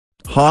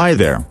Hi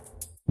there.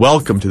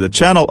 Welcome to the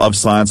channel of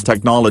Science,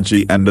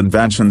 Technology and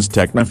Inventions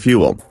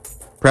Technofuel.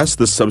 Press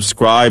the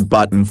subscribe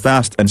button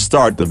fast and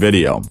start the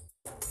video.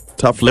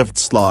 Tough lift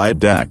slide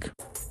deck.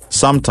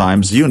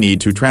 Sometimes you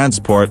need to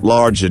transport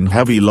large and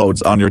heavy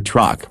loads on your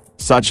truck,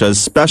 such as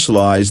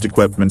specialized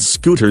equipment,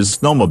 scooters,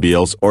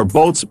 snowmobiles or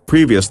boats.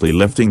 Previously,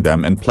 lifting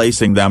them and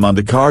placing them on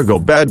the cargo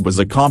bed was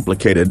a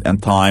complicated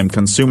and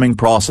time-consuming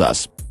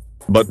process.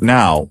 But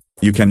now,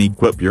 you can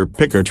equip your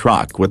picker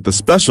truck with the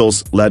special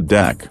sled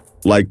deck,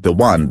 like the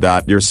one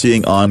that you're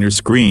seeing on your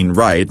screen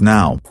right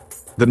now.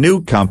 The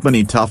new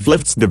company Tough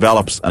Lifts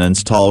develops and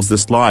installs the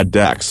slide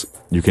decks.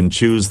 You can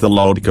choose the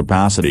load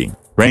capacity,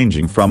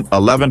 ranging from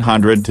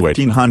 1,100 to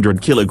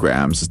 1,800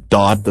 kilograms.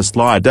 The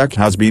slide deck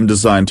has been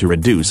designed to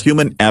reduce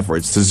human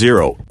efforts to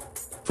zero.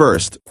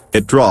 First,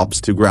 it drops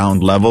to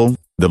ground level.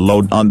 The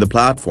load on the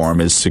platform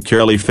is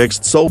securely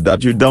fixed so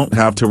that you don't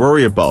have to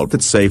worry about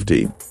its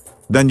safety.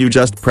 Then you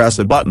just press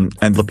a button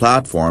and the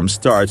platform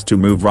starts to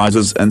move,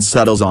 rises and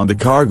settles on the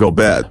cargo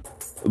bed.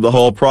 The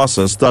whole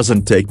process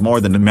doesn't take more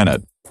than a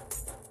minute.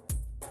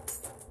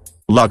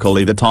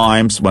 Luckily, the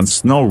times when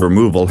snow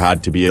removal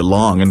had to be a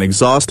long and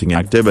exhausting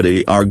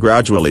activity are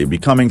gradually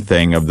becoming a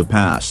thing of the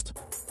past.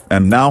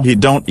 And now you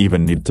don't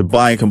even need to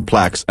buy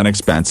complex and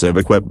expensive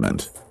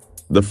equipment.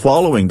 The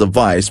following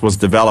device was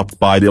developed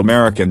by the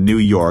American New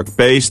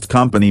York-based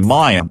company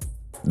Maya.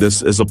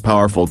 This is a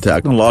powerful,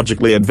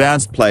 technologically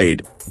advanced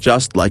blade,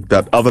 just like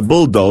that of a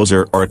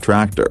bulldozer or a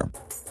tractor.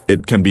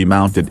 It can be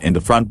mounted in the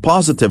front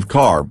positive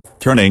car,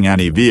 turning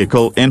any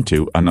vehicle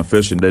into an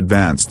efficient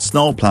advanced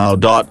snowplow.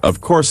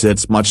 Of course,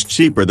 it's much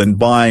cheaper than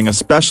buying a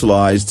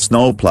specialized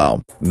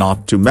snowplow,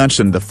 not to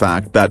mention the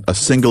fact that a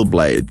single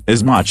blade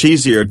is much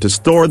easier to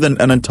store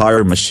than an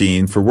entire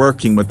machine. For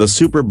working with the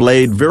super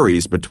blade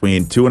varies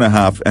between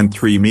 2.5 and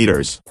 3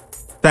 meters.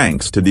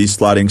 Thanks to these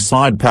sliding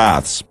side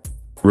paths.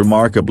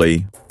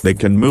 Remarkably, they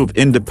can move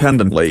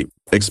independently,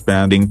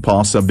 expanding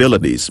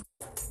possibilities.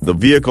 The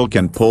vehicle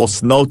can pull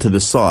snow to the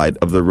side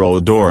of the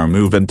road or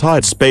move in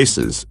tight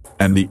spaces,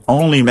 and the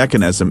only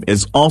mechanism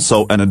is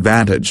also an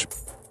advantage.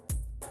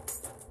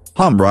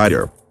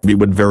 Rider, we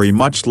would very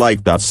much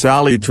like that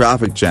Sally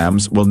traffic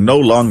jams will no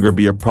longer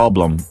be a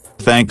problem,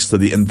 thanks to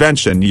the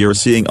invention you're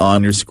seeing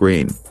on your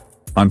screen.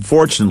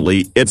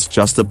 Unfortunately, it's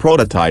just a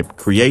prototype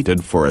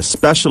created for a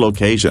special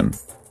occasion.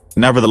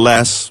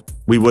 Nevertheless,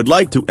 we would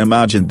like to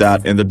imagine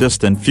that in the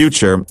distant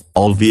future,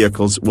 all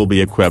vehicles will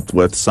be equipped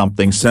with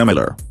something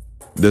similar.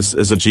 This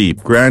is a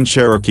Jeep Grand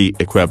Cherokee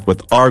equipped with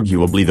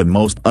arguably the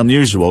most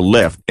unusual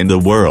lift in the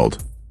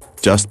world.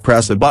 Just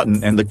press a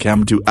button in the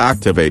cam to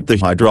activate the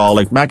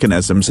hydraulic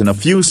mechanisms. In a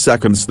few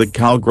seconds the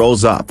cow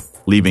grows up,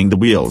 leaving the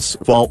wheels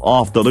fall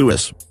off the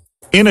Lewis.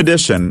 In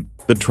addition,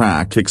 the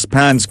track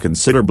expands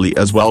considerably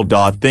as well.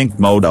 Think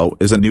Moto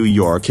is a New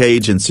York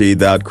agency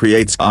that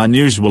creates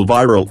unusual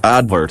viral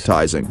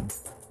advertising.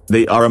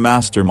 They are a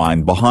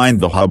mastermind behind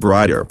the Hub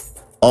Rider.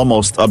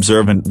 Almost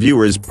observant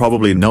viewers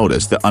probably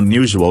notice the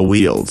unusual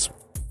wheels.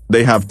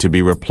 They have to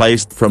be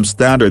replaced from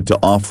standard to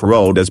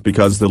off-road as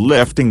because the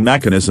lifting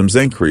mechanisms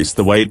increase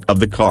the weight of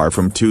the car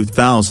from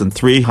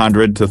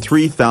 2,300 to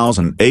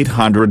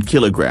 3,800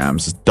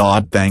 kilograms.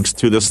 Thanks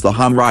to this, the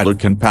Hub Rider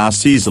can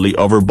pass easily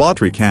over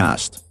battery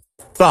cast.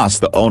 Thus,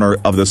 the owner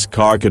of this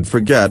car could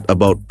forget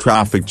about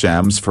traffic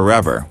jams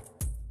forever.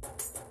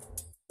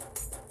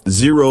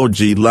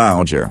 Zero-G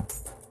Lounger.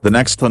 The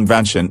next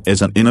invention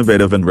is an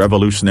innovative and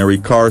revolutionary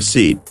car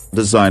seat,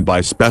 designed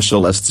by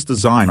specialists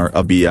designer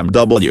of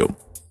BMW.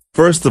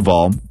 First of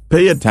all,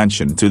 pay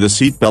attention to the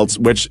seat belts,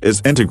 which is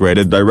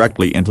integrated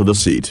directly into the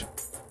seat.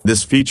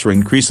 This feature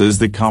increases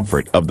the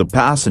comfort of the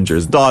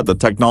passengers. The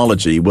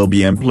technology will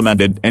be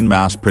implemented in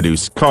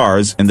mass-produced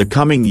cars in the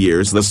coming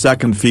years. The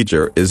second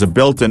feature is a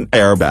built-in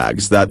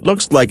airbags that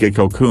looks like a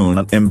cocoon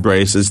and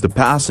embraces the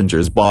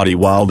passenger's body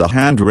while the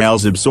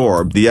handrails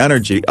absorb the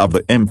energy of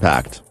the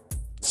impact.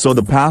 So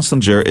the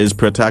passenger is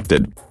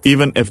protected,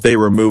 even if they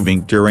were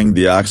moving during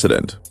the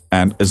accident,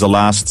 and is a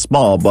last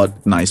small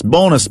but nice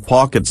bonus.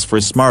 Pockets for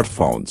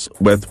smartphones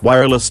with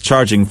wireless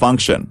charging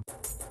function.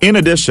 In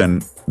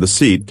addition, the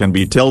seat can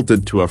be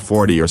tilted to a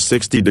 40 or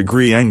 60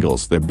 degree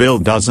angles. The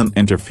build doesn't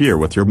interfere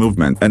with your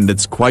movement and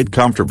it's quite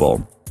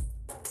comfortable.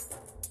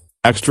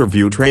 Extra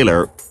View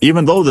Trailer.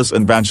 Even though this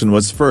invention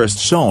was first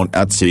shown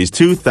at CES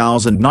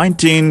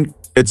 2019,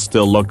 it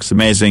still looks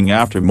amazing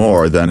after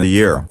more than a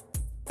year.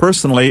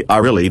 Personally, I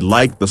really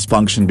like this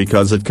function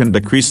because it can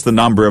decrease the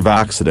number of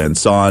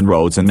accidents on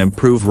roads and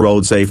improve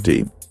road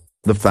safety.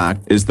 The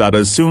fact is that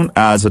as soon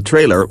as a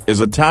trailer is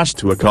attached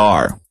to a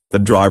car, the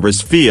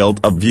driver's field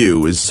of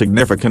view is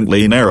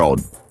significantly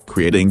narrowed,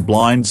 creating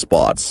blind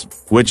spots,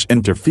 which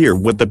interfere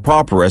with the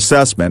proper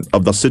assessment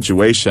of the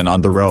situation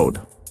on the road.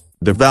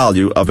 The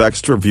value of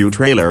Extra View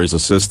Trailer is a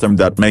system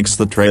that makes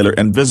the trailer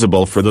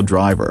invisible for the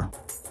driver.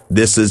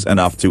 This is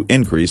enough to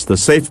increase the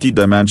safety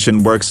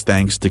dimension. Works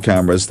thanks to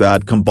cameras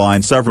that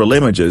combine several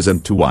images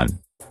into one.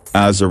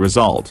 As a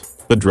result,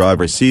 the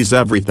driver sees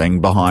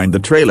everything behind the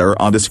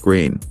trailer on the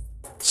screen.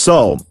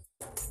 So,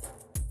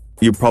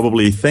 You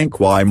probably think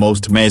why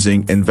most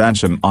amazing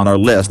invention on our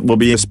list will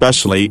be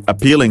especially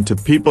appealing to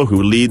people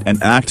who lead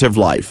an active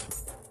life.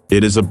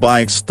 It is a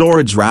bike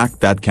storage rack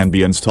that can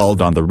be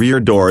installed on the rear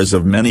doors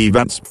of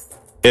minivans.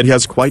 It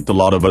has quite a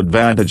lot of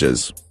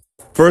advantages.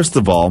 First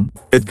of all,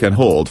 it can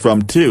hold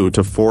from 2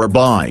 to 4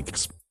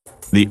 bikes.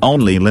 The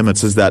only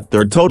limit is that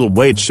their total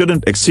weight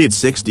shouldn't exceed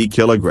 60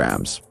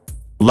 kilograms.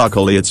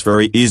 Luckily it's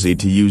very easy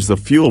to use. The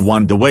fuel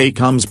one way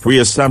comes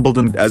pre-assembled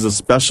and as a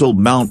special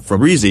mount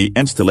for easy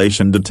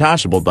installation.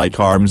 Detachable dike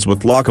arms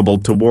with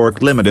lockable to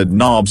work limited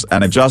knobs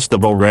and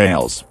adjustable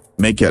rails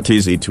make it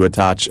easy to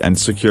attach and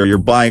secure your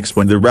bikes.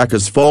 When the rack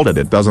is folded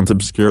it doesn't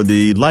obscure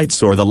the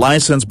lights or the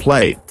license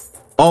plate.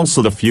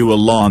 Also the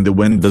fuel on the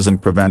wind doesn't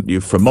prevent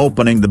you from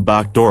opening the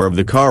back door of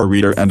the car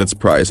reader, and its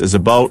price is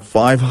about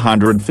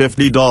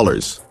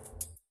 $550.